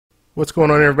What's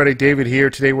going on, everybody? David here.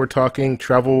 Today we're talking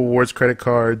travel rewards credit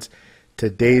cards.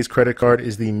 Today's credit card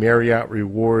is the Marriott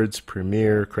Rewards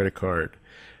Premier credit card.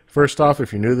 First off,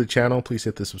 if you're new to the channel, please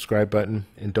hit the subscribe button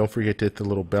and don't forget to hit the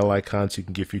little bell icon so you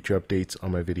can get future updates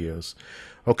on my videos.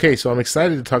 Okay, so I'm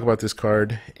excited to talk about this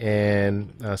card,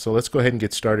 and so let's go ahead and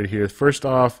get started here. First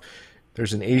off,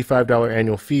 there's an $85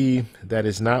 annual fee that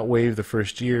is not waived the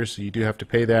first year, so you do have to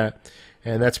pay that.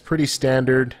 And that's pretty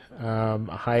standard.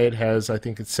 Hyatt has, I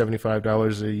think it's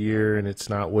 $75 a year, and it's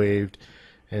not waived.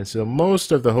 And so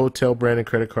most of the hotel branded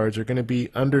credit cards are going to be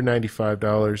under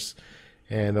 $95,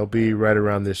 and they'll be right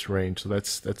around this range. So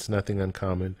that's nothing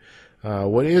uncommon.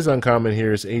 What is uncommon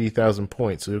here is 80,000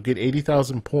 points. So you'll get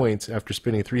 80,000 points after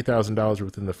spending $3,000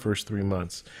 within the first 3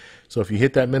 months. So if you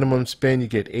hit that minimum spend, you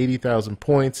get 80,000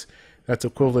 points. That's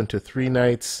equivalent to 3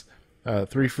 nights.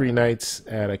 3 free nights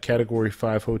at a Category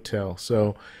 5 hotel.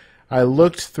 So I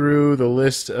looked through the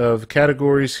list of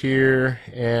categories here,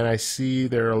 and I see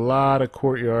there are a lot of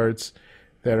courtyards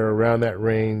that are around that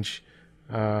range.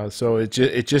 So it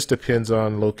just depends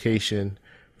on location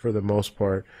for the most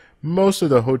part. Most of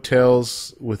the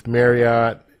hotels with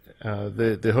Marriott,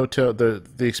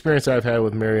 the experience I've had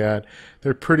with Marriott,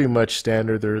 they're pretty much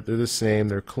standard. They're the same.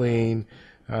 They're clean.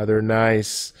 They're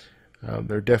nice.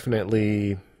 They're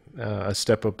definitely a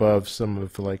step above some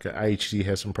of, like, IHG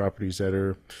has some properties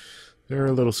that they're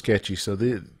a little sketchy. So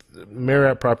the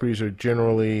Marriott properties are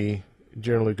generally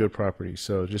good properties.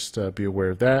 So just be aware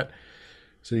of that.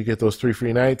 So you get those 3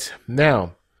 free nights.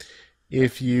 Now,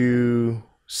 if you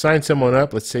sign someone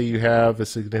up, let's say you have a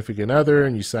significant other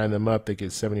and you sign them up, they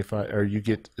get 75, or you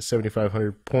get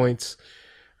 7,500 points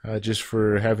just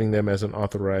for having them as an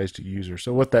authorized user.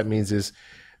 So what that means is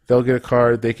they'll get a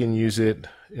card, they can use it.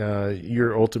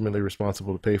 You're ultimately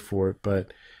responsible to pay for it,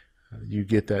 but you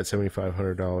get that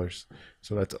 $7,500.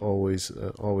 So that's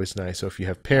always nice. So if you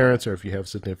have parents or if you have a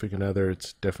significant other,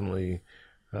 it's definitely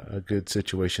a good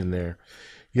situation there.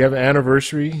 You have an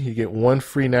anniversary, you get 1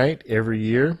 free night every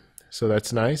year. So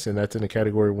that's nice, and that's in a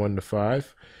category 1 to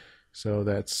 5. So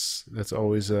that's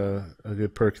always a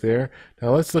good perk there.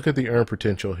 Now let's look at the earn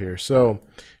potential here. So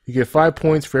you get 5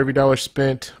 points for every dollar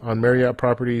spent on Marriott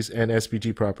properties and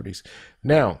SPG properties.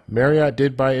 Now, Marriott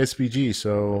did buy SPG,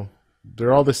 so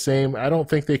they're all the same. I don't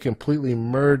think they completely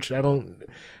merged. I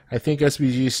think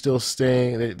SPG is still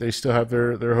staying. They still have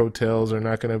their hotels. They're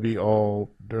not going to be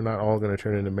they're not all going to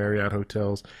turn into Marriott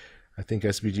hotels. I think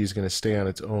SPG is going to stay on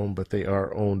its own, but they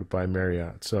are owned by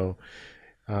Marriott. So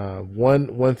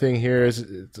one thing here is,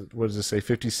 what does it say?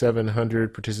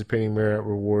 5,700 participating Marriott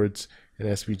rewards and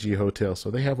SPG hotels.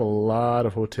 So they have a lot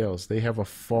of hotels. They have a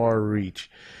far reach.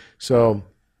 So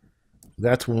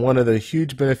that's one of the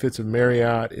huge benefits of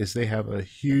Marriott, is they have a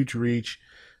huge reach.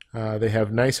 They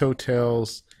have nice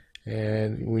hotels,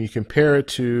 and when you compare it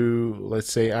to,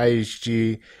 let's say,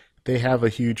 IHG, they have a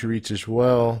huge reach as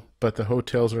well, but the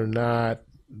hotels are not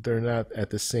at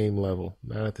the same level,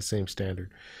 not at the same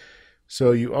standard.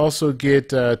 So you also get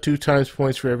 2 times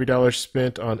points for every dollar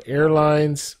spent on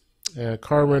airlines,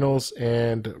 car rentals,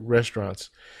 and restaurants.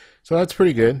 So that's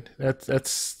pretty good.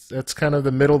 That's kind of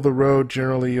the middle of the road.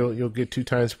 Generally, you'll get 2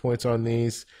 times points on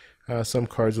these. Some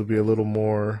cards will be a little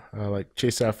more, like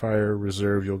Chase Sapphire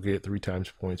Reserve. You'll get 3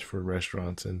 times points for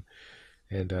restaurants and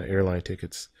airline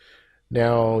tickets.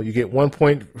 Now you get 1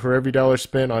 point for every dollar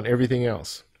spent on everything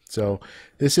else. So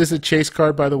this is a Chase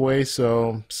card, by the way.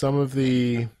 So some of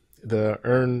the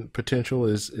earn potential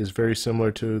is very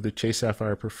similar to the Chase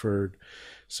Sapphire Preferred.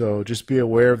 So just be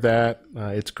aware of that.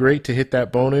 It's great to hit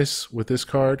that bonus with this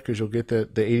card because you'll get the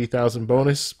 80,000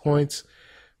 bonus points.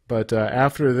 But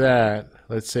after that,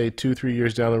 let's say 2-3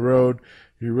 years down the road,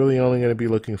 you're really only going to be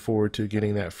looking forward to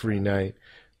getting that free night,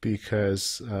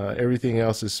 because everything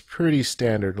else is pretty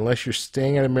standard. Unless you're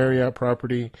staying at a Marriott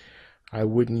property, I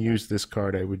wouldn't use this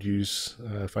card. I would use,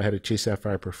 if I had a Chase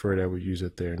Sapphire Preferred, I would use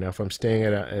it there. Now, if I'm staying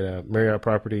at a Marriott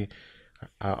property,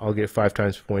 I'll get 5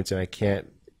 times points, and I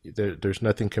can't. There's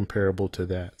nothing comparable to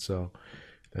that. So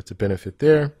that's a benefit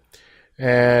there.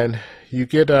 And you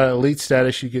get elite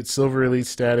status. You get silver elite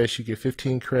status. You get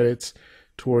 15 credits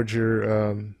towards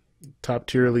your top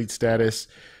tier elite status.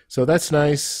 So that's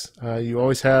nice. You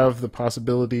always have the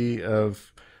possibility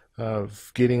of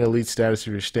getting elite status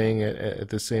if you're staying at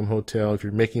the same hotel, if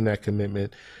you're making that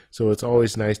commitment. So it's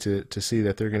always nice to see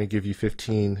that they're going to give you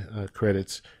 15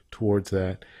 credits towards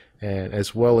that. And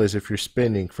as well as if you're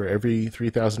spending, for every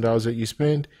 $3,000 that you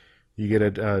spend, you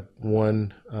get a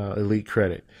 1 elite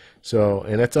credit. So,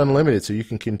 and that's unlimited, so you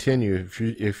can continue.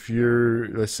 If you're,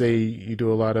 let's say you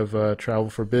do a lot of travel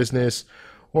for business,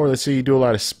 or let's say you do a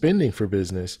lot of spending for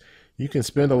business, you can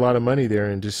spend a lot of money there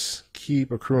and just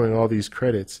keep accruing all these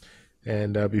credits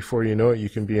and before you know it, you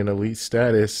can be in elite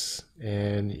status,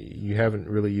 and you haven't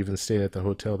really even stayed at the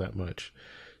hotel that much.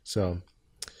 So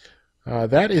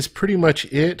that is pretty much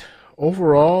it.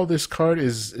 Overall, this card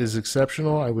is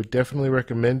exceptional. I would definitely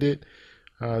recommend it.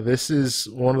 This is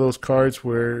one of those cards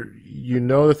where you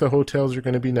know that the hotels are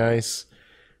going to be nice,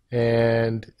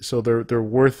 and so they're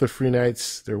worth the free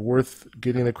nights. They're worth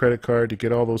getting the credit card to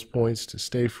get all those points to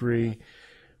stay free.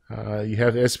 You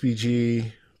have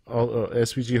SPG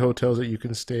hotels that you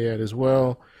can stay at as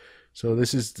well. So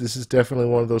this is definitely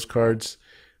one of those cards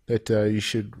that you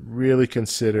should really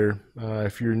consider.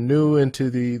 If you're new into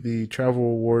the travel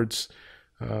rewards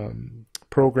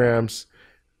programs,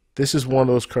 this is one of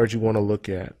those cards you want to look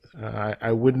at.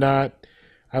 I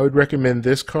would recommend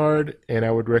this card, and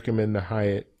I would recommend the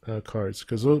Hyatt cards,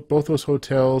 because both those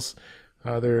hotels,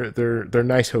 they're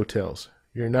nice hotels.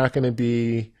 You're not going to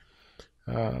be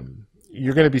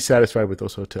you're going to be satisfied with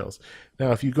those hotels.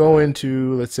 Now, if you go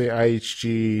into, let's say,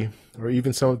 IHG or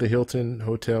even some of the Hilton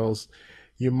hotels,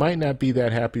 you might not be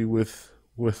that happy with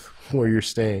where you're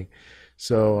staying.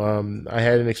 So I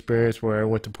had an experience where I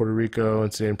went to Puerto Rico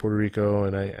and stayed in Puerto Rico,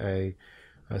 and I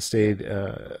stayed.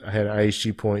 I had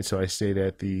IHG points, so I stayed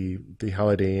at the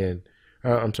Holiday Inn.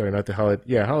 I'm sorry, not the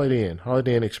Holiday Inn,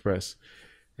 Holiday Inn Express,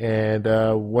 and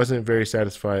wasn't very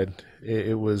satisfied.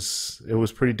 It was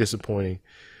pretty disappointing.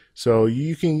 So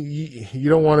you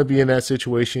don't want to be in that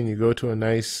situation. You go to a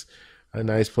nice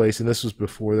place, and this was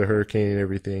before the hurricane and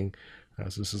everything.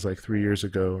 So this is like 3 years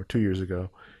ago or 2 years ago,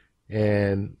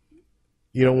 and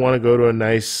you don't want to go to a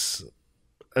nice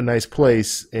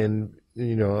place and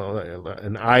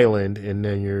an island, and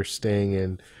then you're staying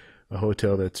in a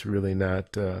hotel that's really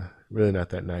not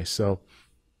that nice. So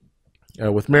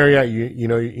with Marriott, you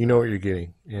know what you're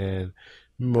getting, and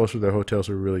most of their hotels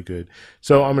are really good.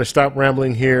 So I'm going to stop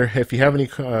rambling here. If you have any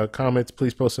comments,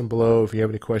 please post them below. If you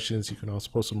have any questions, you can also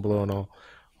post them below, and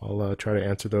I'll try to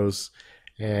answer those.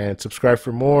 And subscribe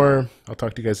for more. I'll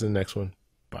talk to you guys in the next one.